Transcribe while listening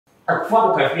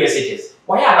Akufo ka free SHS.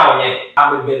 Why are now here?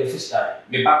 I'm a beneficiary.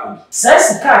 Me back home.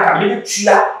 Says the car can be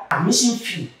tua admission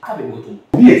fee. Ka be moto.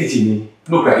 Be a teaching me.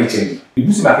 No cry HM. You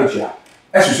do see market share.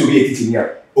 As you be a teaching me.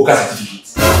 Oka certificate.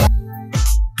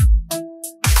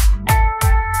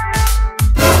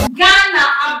 Ghana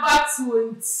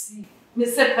Abato Nti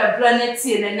Mr.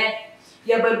 Peblaneti nene.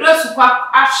 Ye bedo su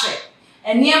kwa ahwe.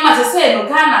 Eniema se say no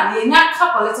Ghana ye nya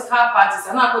ka political parties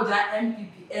and akogina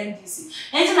MPP NDC.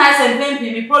 Enti na say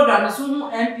MPP program so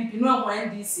no MPP no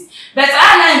NDC. But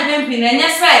ana MPP na nya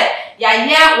say ya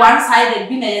ye one sided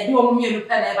bi na ye bi omo mienu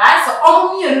pe na ba say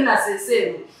omo mienu na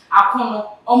say no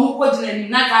akono omo kogina ni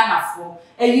na Ghana fo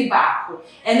eyi baako.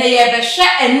 Ene ye be hwe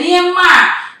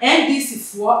eniema NDC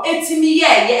fo etimi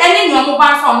ye ene ni omo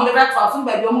ban so omo de beto afun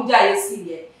ba bi omo ja ye si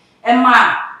ye.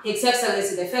 Emma His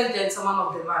Excellency the first gentleman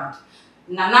of the land.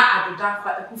 Nana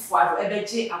adodankwa ekufuado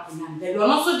ebeje akonya be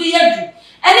ono so de yadu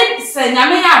ene se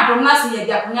nyame ya adom na se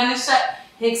yadi akonya ne hye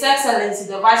His Excellency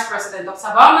the Vice President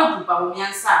Dr. Bawama Dupa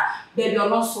be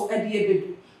ono so ede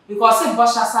ebedu because se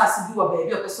bosha sase bi wo be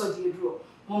bi opeso de eduro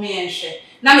momi enhwe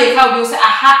na me ka obi o se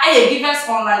aha e givers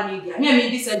online media me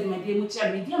bi se de media mu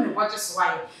che media me boje so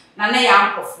waye na ya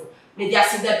ankofo media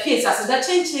se da piece ase da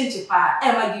change pa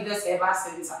e ma givers e ba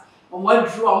center omo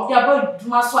drum dia ba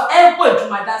duma so e bo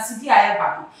duma dance dia e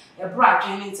ba no e bra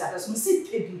adwen nti aso me si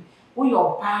pebi wo ye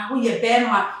oba wo ye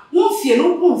bema wo mfie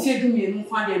no wo mfie dumienu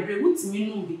kwa de bre wutimi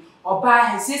no bi oba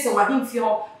he se wa mfie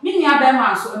ho me nua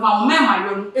bema so e ma wo mema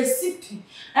yo no esipi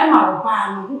e ma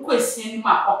oba no wo kwesi ni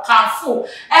ma okanfo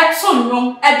e to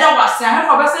nwom e da wase ha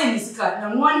ko be say ni sika na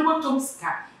nwa ni botom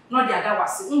sika no de ada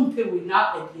wase umpe we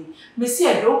na apedi me si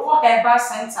e do ko herbal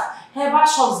center herbal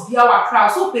shops bia wa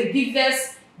crowd so pe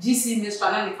givers GC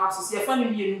Mr. Nani Capsules, your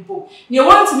family in book. You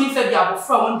want to meet Fabia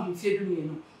before one be fed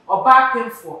or back pain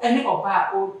for any or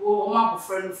back or map of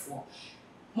friend for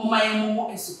Mama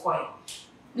and Suquai.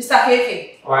 Mr.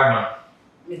 KK, Why, ma?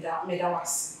 Meda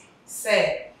was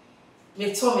say,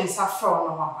 me told me suffer on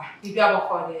Mama. You be able to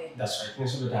call it. That's right.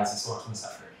 Most of the dances are to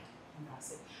suffer.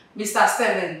 Mr.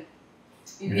 Steven,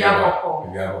 you be able to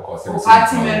call.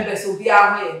 Party members will be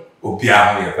away.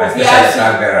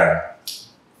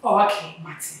 Oh, okay,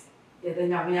 Martin. Yeah,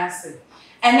 then I may say.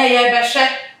 And I have a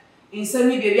check in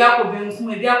semi baby akobin kum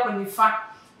ebi akonifa.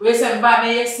 We say mba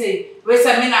me say, we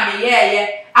say me na me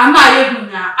ye. Ama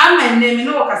yedunya, ama name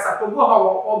no kasa ko go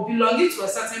or belonging to a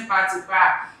certain party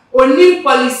pa. Oni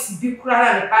policy bi kura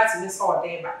na the party ne so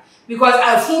odeba. Because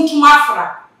I fun to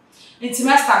mafra. Nti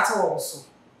me start also.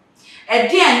 E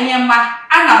de anyema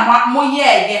ana mo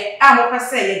ye a mo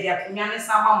pese ye de akonya ne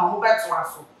sama mo beto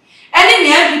aso.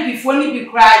 Any MPP for ni be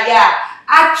cry ya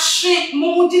atwe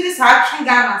mo di sa atwe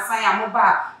Ghana san ya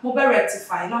mo ba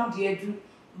rectify na mo de adu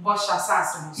bosha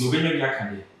sase no be no bi aka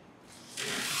de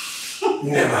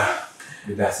never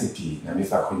with that CP na me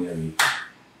fa konya we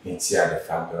ntia the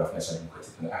founder of National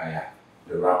Democratic Aya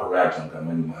the right on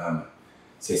Gamani Mahama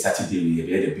say Saturday we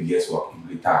be the biggest work in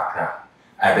Greater Accra.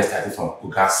 I best started from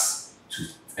Kukas to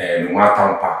one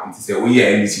town park and say we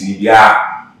here in this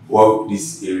Nibia work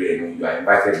this area and you are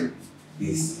invited to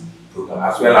this program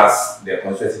as well as the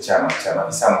constituency chairman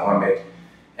Isa Mohammed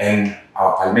and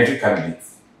our parliamentary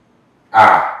candidates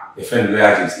are the friend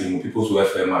lawyer James in people's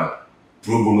welfare man,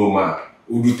 pro bono man,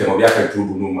 who do Temobia pro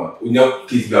bono man, who know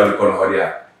kids be able to call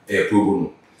pro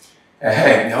bono.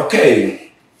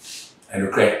 Okay, and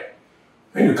okay.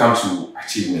 When you come to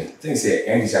achievement, things say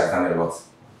NDC has done a lot.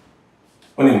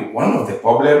 Only one of the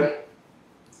problems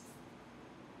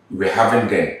we were having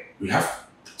then, we have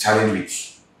challenge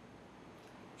with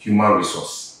human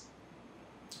resource.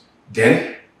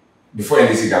 Then, before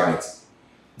NDC government,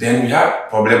 then we have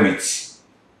problem with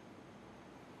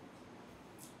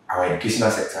our educational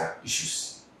sector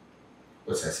issues.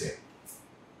 What's I say?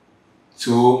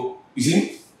 So, you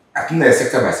see, I think there's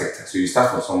sector by sector. So you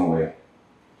start from somewhere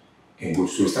and go.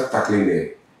 So you start tackling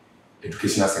the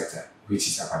educational sector, which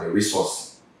is about the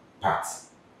resource part.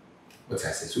 What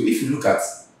I say. So if you look at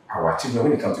our achievement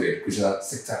when it comes to the educational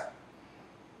sector,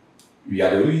 we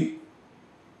are the only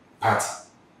party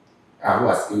who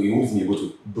has been able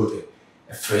to build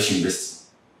a fresh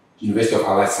University of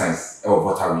Allied Science of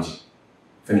Water Region.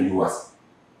 From the US,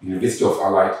 University of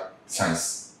Allied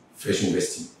Science, fresh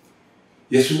university.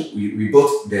 Yes, so we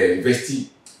built the university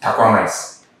Takwa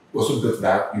Mines. We also built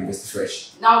that university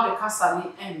fresh. Now the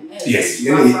Kasani yes,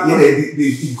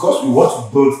 because we want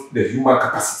to build the human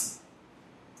capacity.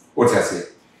 What I say.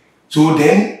 So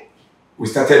then we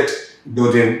started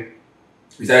building.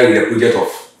 We started with the project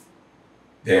of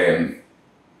the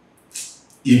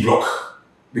e-block.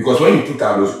 Because when you put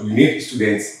out those, you need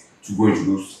students to go into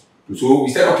those. So we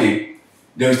said, okay,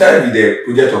 then we started with the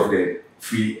project of the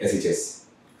free SHS,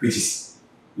 which is,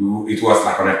 it was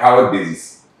like on a pilot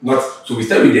basis. Not, so we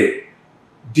started with the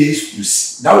day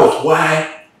schools. That was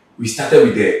why we started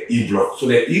with the E-block. So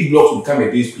the E-blocks would become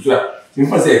a day school. So that, in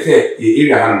fact, say,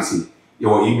 area hand say,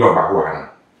 your E-block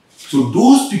back. So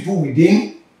those people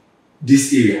within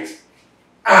this area,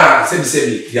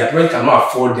 said their parents cannot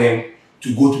afford them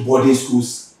to go to boarding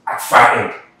schools at far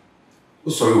end.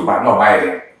 Oh, sorry, but not buy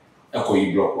them.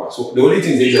 E-block. So the only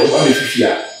thing is that one may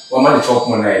fear, one man chop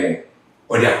money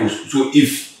or their school. So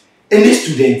if any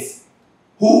student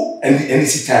who any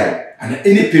time and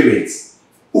any parents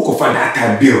who can find that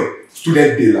time bill,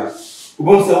 student bill, who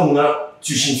wants to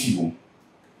tuition fee,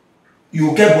 you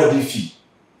will get boarding fee,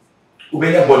 you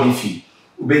will get boarding fee,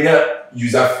 you will get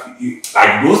user fee,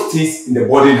 like those things in the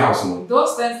boarding house. No?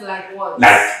 Those things like what?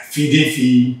 Like feeding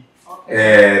fee,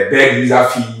 bed user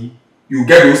fee, you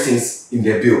get those things in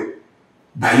the bill,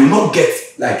 but you not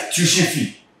get like tuition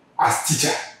fee as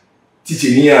teacher.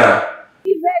 Teaching here.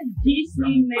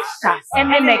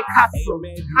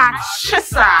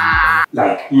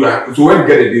 Like you are, so when you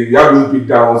get a bill, you have those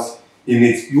breakdowns in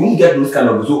it. You won't get those kind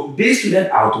of. So day students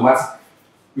are automatic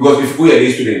because if you go a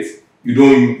day student, you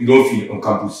don't feel on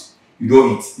campus, you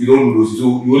don't eat, you don't do those.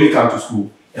 So you only come to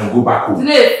school and go back home. Isn't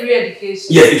it free education?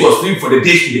 Yes, it was free for the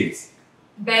day students.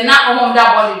 But now on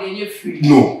that body then you're free.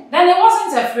 No. Then it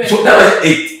wasn't a free. So that was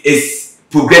it is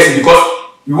progressive because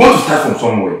we want to start from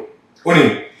somewhere.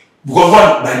 Only because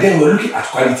one by then we're looking at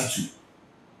quality too.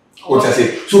 What I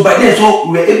say. So by then, so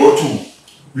we were able to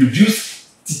reduce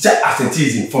teacher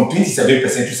absenteeism from 27%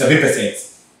 to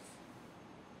 7%.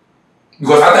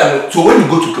 Because after, so when you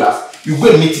go to class, you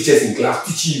go and meet teachers in class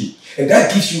teaching you, and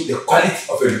that gives you the quality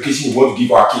of education you want to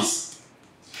give our kids.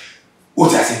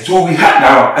 What I say. So we had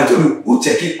now, I told you, who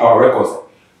checking our records?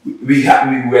 We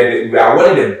are one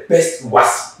of the best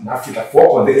WAS in Africa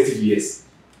for consecutive years.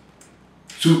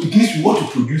 So it means we want to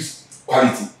produce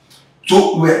quality.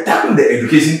 So we're tackling the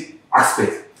education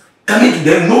aspect. Coming to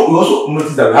them, no, we also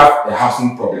notice that we have a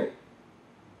housing problem.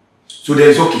 So then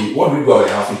it's okay, what do we do about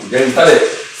the housing problem? Then we started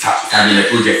Saglene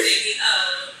project.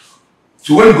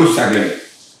 So when we go to Saglene,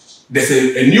 there's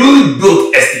a newly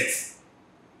built estate.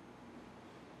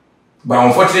 But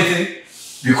unfortunately,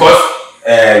 because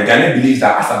Ghana believes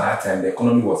that as at that time, the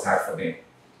economy was hard for them.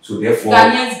 So therefore,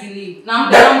 Ghanaians believe. Now,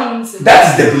 that is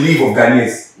the belief of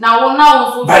Ghanaians. Now,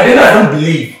 but then I don't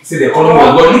believe. Say the economy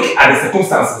was good. Look at the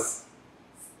circumstances.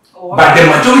 But the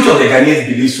majority of the Ghanaians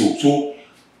believe so. So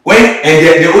when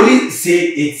they only say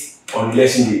it on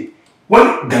election day. When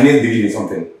Ghanaians believe in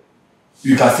something,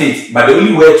 you can say it. But the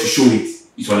only way to show it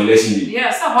is on election day.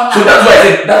 Yes, so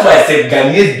that's why I said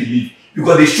Ghanaians believe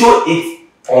because they show it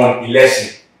on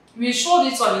election. We showed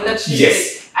it on election yes.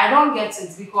 day. I don't get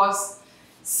it because.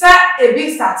 Sir, a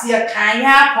big start here,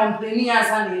 can complaining as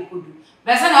an equal.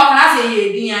 But I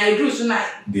say, I do tonight.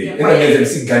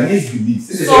 Ghanaians believe.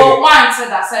 So one said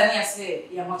that said, yes,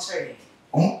 you're not ready.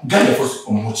 Ghana first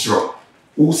on mutual.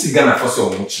 Who see Ghana first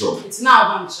on mutual? It's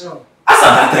now mutual. As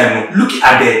at that time,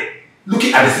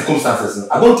 looking at the circumstances,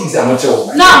 I don't think it's a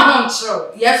mutual. Now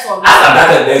mutual. Yes or no? As at that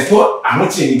time, there's no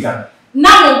mutual in Ghana.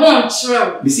 Now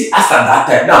mutual. You see, as at that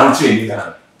time, now mutual in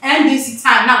Ghana. NDC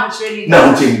time now mutual. Now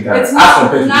mutual in Ghana. As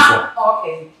compared to this one.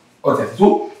 Okay. Okay,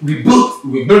 so we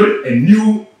built a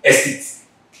new estate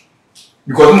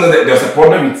because you know there was a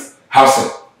problem with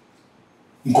housing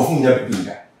in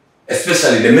Kofunya,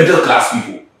 especially the middle class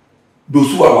people,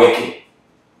 those who are working.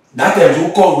 That time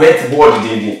we call rent board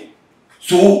day.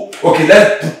 So okay,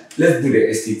 let's do the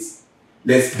estate.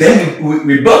 Then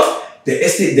we built the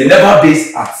estate, the never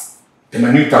base at the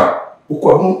New Town.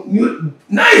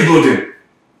 Nice building.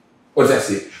 What I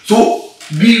say? So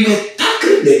we were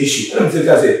tackling the issue. Let me tell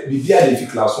you, I said, we did in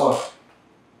class 1.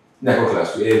 Not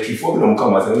class 2. Before we don't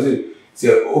come and say,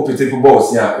 oh, people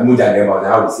boss, yeah, and about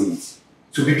how we say it.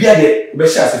 So we did the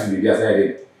best chance if we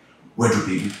did. Where do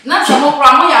baby? Not so no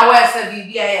problem. You are said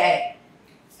BBI.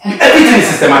 Everything is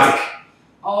systematic.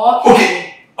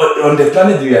 Okay. On the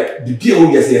planet, the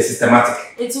PO is systematic.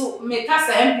 It will make us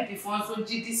an MPP for so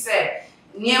GD said.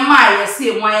 Near my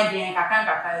say why the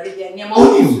Kakaka, near my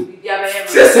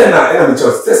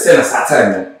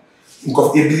Saturn.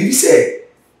 Because they believe say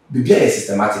BBI is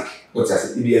systematic. What I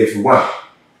said, if you want,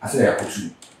 I said I put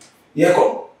you. Yeah,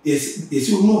 it's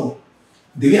you know.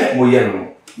 The way I more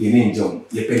young, you name John,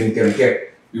 you penny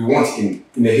care. We want in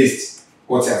a haste.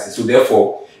 What I said. So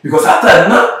therefore, because after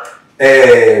now,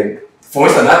 for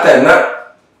instance, that time now,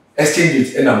 exchange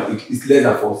it and it's less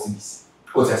than 4 cities.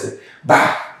 What I said.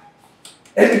 But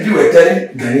NPP were telling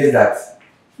Ghanaians that,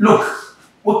 look,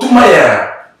 what to my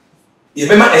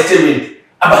if exchange rate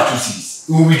about 2 cities,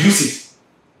 we will reduce it.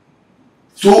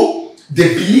 So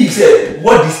they believe that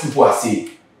what these people are saying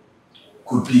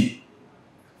could be.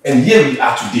 And here we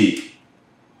are today.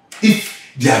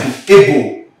 If they have been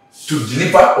able to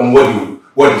deliver on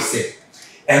what you said.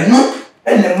 And no,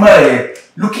 and the man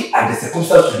looking at the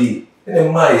circumstance today, and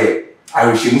the man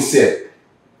I said,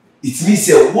 it means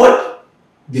what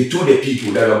they told the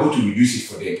people that we are going to reduce it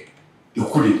for them,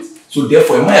 they couldn't. So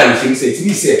therefore, my said, it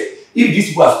means if these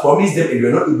people have promised them and they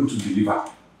were not able to deliver,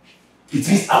 it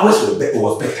means ours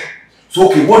was better. So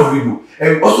okay, what do we do?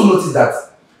 And we also noticed that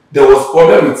there was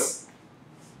problem with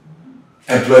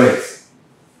employment.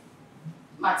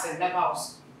 Martin, never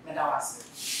was.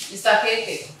 Mr.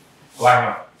 KK. Why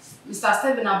not? Mr.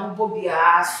 Stephen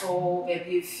Abubobia, so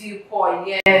maybe a few core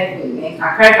years, a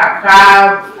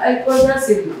crab, I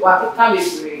progressive, what can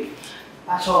be brave.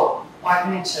 That's all, what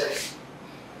nature.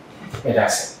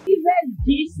 That's it. Even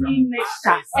DC makes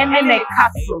and then a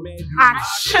castle.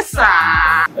 Ashisa.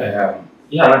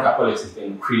 Yeah, like a politics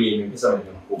thing, creating something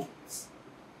in home.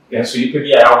 Yeah, so you could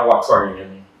be a work for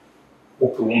you.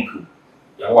 Open,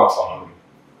 you work for me.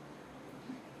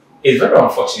 It's very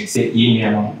unfortunate that you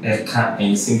can't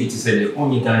and simply to say the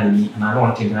only Ghana and I don't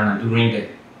want to Ghana during the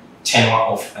tenure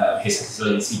of His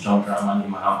Excellency John Dramani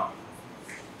Mahama.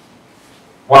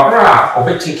 Wabra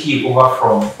Obe take you over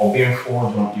from Obe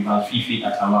forward on the Fifi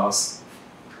at Amaus.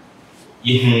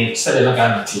 You said the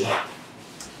Ghana tea.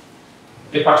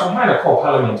 The patron had a call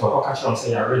parliament or catch on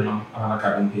say a renum on a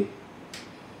cabin pay.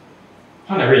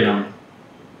 On a renum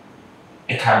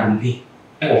a cabin pay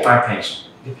or 5 pension,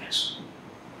 depends.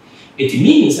 It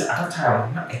means that at that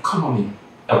time, the economy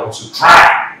was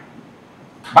dry.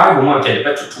 Bible wanted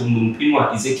better to move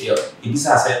Ezekiel. It is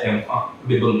as a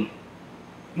baby.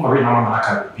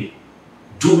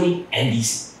 During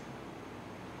NDC,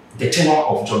 the tenure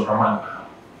of John Dramani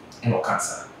and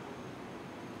Okansa.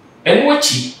 And what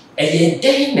she a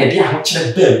day in a day, which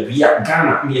a bird we are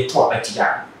Ghana me a talk at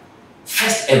ya.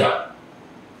 First ever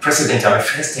president of the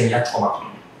first 10 year talk.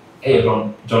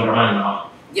 John Dramani.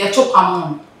 Yeah, to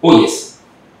come. Oh yes,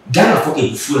 Ghana for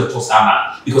a full to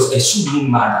Sama because a sudden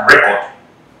man record.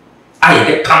 I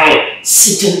the current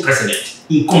sitting president,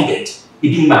 incumbent, it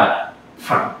didn't matter.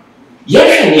 Fine.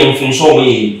 Yes, name from so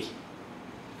way.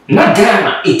 Not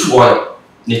Ghana, it was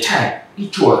the time,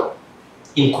 it was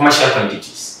in commercial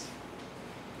quantities.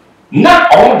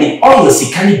 Not all the oils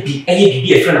it can be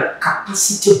a friend of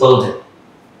capacity building.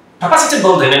 Capacity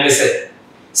building, and they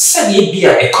said ye be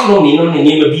a economy no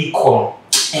name be corn.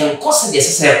 And cause the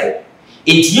circle.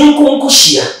 It young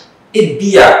Concosia, it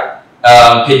be a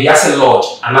Pediasa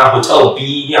Lodge, and a hotel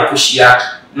be near Cosia,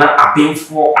 not a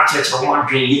painful a church of one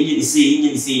drain, you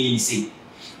say.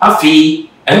 A fee,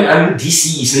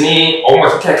 MDC is name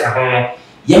almost a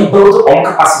young build on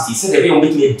capacity, so they will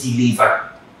make me deliver.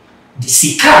 The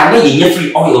Sika, lay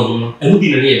free oil, and be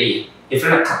near day. If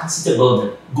you're a capacity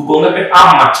building, Google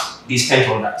how much they spent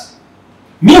on that.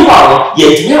 Meanwhile,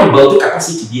 yet you build the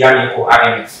capacity behind your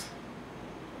IMF.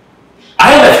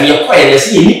 IMF, you acquire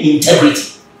the integrity.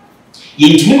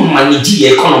 You manage the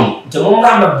economy. The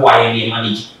moment you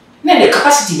manage, then the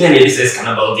capacity then is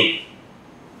can build it.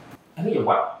 I mean,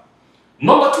 what?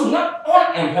 Number 2, not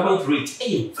unemployment rate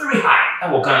is very high.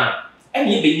 That will Ghana. And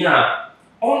you be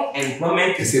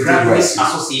unemployment graduates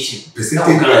association.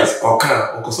 Percentage wise, or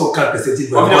percentage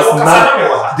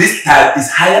wise. This time is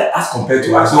higher as compared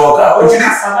to us. So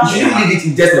you shouldn't leave it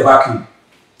in just a vacuum.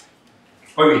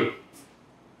 Okay.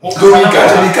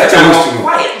 Catch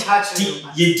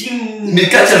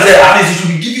at least you should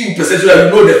be giving you percentage wise, you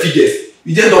know the figures.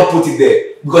 You just don't put it there.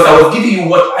 Because I was giving you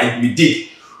what we did.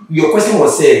 Your question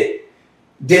was said,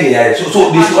 then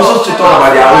so they should also talk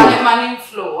about their own. Money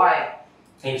flow, why?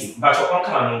 Thank you. But your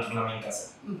uncle and aunt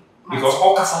because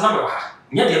all Casa number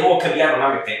near the local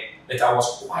that I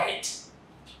was quiet.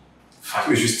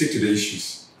 We should stick to the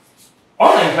issues.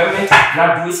 Unemployment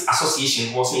Graduates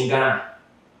Association was in Ghana.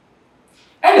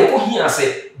 And they put here and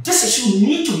said, this issue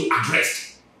needs to be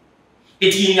addressed.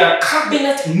 It in your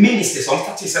cabinet ministers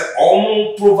on said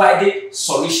all provided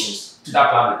solutions to that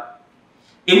problem.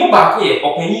 Emobako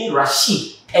Openi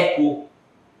Rashid Eko,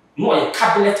 no a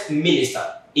cabinet minister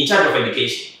in charge of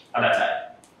education at that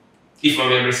time, if my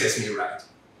memory serves me right.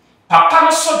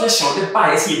 Papa's suggestion the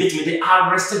bias he bit me they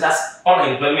arrested us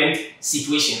unemployment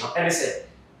situation. And they said,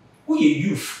 we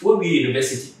youth, we be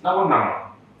university, now.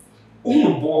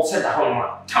 Board said at home,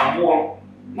 Tambo,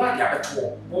 not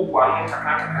Abato,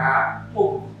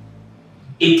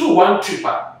 a 2-1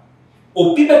 tripper.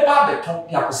 O people the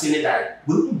top ya kusini dai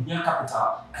will be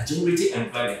capital a generated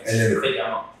employment.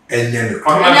 And then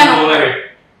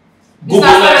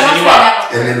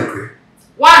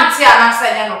One tea and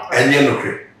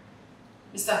answer.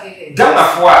 Mr. Keke. Ghana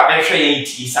for a train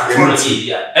is a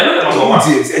quality.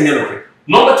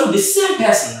 Number 2, the same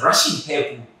person, Rashid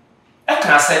Pepu. I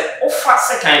can say, oh, fast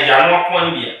second, they are not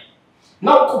one year.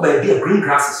 Now, go by the green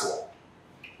grasses.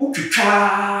 Oh, you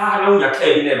try, no, you're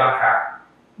carrying a back.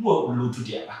 No, look to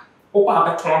the other. Oh,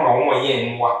 Abato or 1 year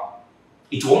and more.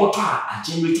 It won't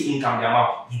generate income.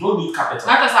 You don't need capital.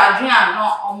 That is our dream, no,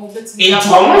 mobility. It's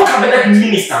one cabinet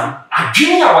minister. I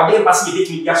dream our day, but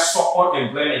you just support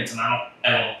employment now.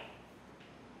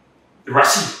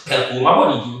 Rashid Pepu, my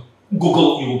body.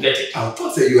 Google, you will get it. I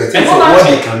thought that you were telling what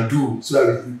they can do so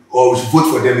that we should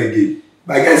vote for them again.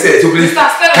 But I can say, so please,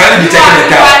 can you be checking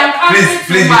the time?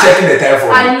 Please be checking the time for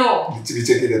me. I know. To be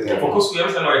checking the time. Focus, we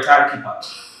have to know a timekeeper.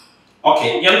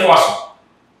 Okay, young person.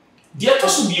 Dear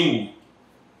Tosu,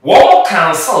 won't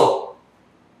cancel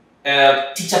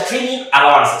teacher training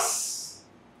allowances.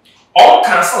 Or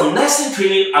cancel nursing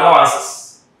training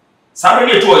allowances.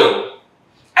 Sabrina Toyo.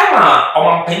 Emma,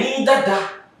 or penny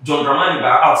that. John Dramani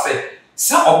by outside.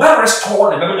 Some of them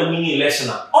restore the winning election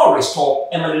or restore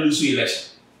Emily losing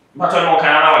election. But I know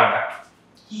that.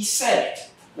 He said,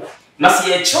 now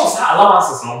see a chose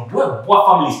allowances no boy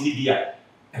families need here.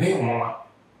 A very mama.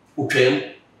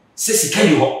 Okay, says he can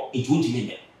you it won't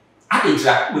mean. I think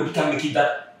we can make it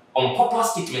that unpopular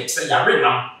statement say you read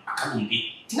now. I can't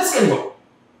be. Let's get you.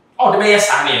 Oh, the mayor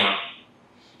name.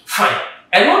 Fine.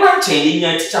 And no one changing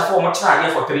your teacher for much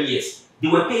time for 3 years. They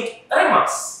were paid 3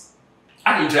 months.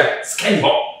 I didn't scan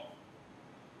up.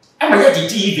 And I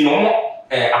did even more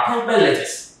appointment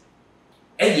letters.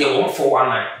 A year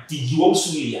 1419. Did you also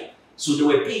hear? So they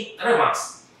were paid 3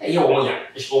 months. A year 1 year.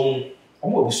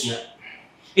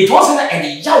 It wasn't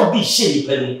any young be shady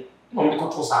penny. No, the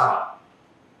control Sarah.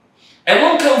 And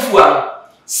one came for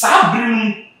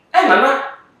Sabrin and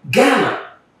Ghana.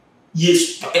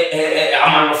 Yes,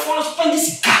 I'm on the phone spend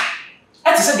this car.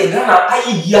 I said the Ghana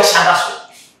I year shadow.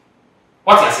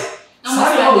 What I say?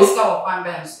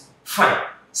 Fine.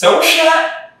 So we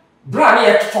share brand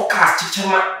here to forecast teacher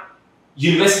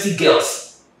university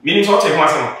girls. Meaning what you want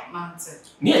to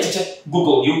near teacher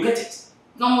Google, you get it.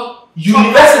 No more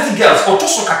university girls or to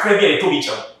soccer to each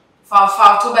other.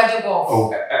 Far to bed the ball.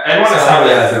 Oh, and what is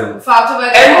far to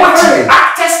bed and what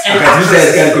actors and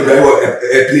actresses.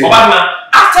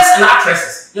 Actors and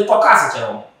actresses. You talk as a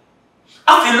general.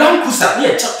 After long cruiser,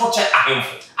 near touch a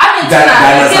handful. I mean,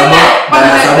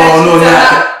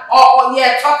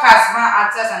 yeah, talkers,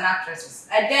 actors and actresses.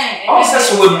 Again, also,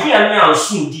 so we'll be a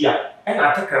soon, dear, and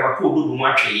I take a code to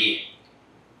much a year.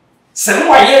 Send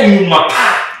my year, you my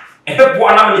pa, and the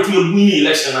one I'm letting you win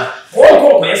election.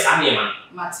 Oh, yes, I am.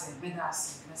 Martin,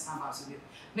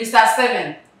 Mr.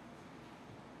 Steven.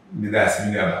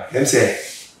 Them say,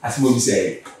 as Moby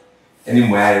say,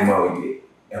 anymore, I am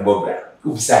and Bob,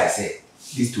 who besides say,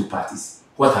 these two parties.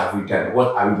 What have we done?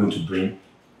 What are we going to bring?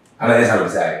 And that's how we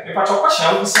say. If I talk question,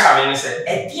 I will say, I said,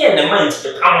 at the end, the mind to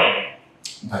the common.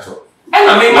 But and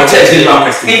I made my church in my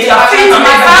mistake.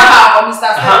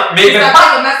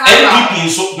 MPP,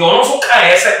 so you also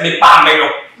can't accept me, Pam.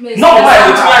 No, why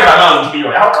would I around me?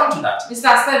 I'll come to that. Mr.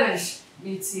 Stevens,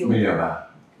 meet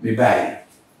you. Bye.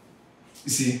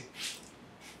 You see,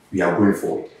 we are going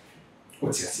forward.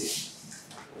 What's your say?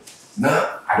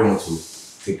 Now, I don't want to.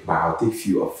 I'll take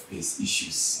few of his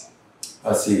issues.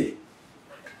 I'll say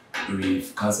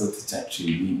we've cancelled teacher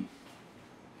training,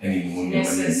 any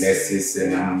nurses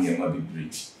and any might be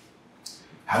bridge.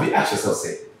 Have you asked yourself,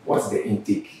 say, what's the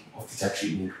intake of teacher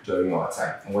training during our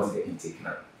time and what is the intake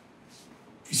now?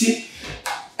 You see,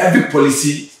 every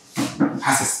policy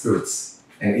has a spirit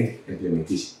and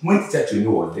implementation. When teacher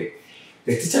training was there,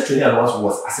 the teacher training allowance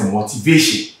was as a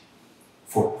motivation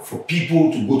for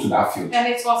people to go to that field. And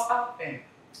it was happening.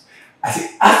 I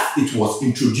say, as it was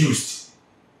introduced,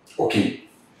 okay.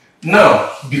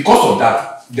 Now, because of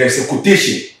that, there is a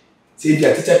quotation. Say, if you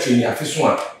are teacher training, at first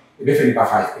one, you be paying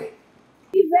 5 pay.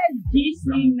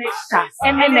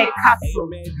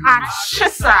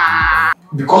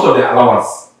 Because of the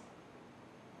allowance.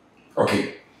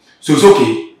 Okay. So it's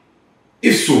okay.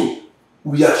 If so,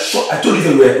 we are sure. I told you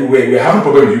that we are having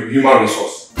problem with human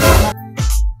resource.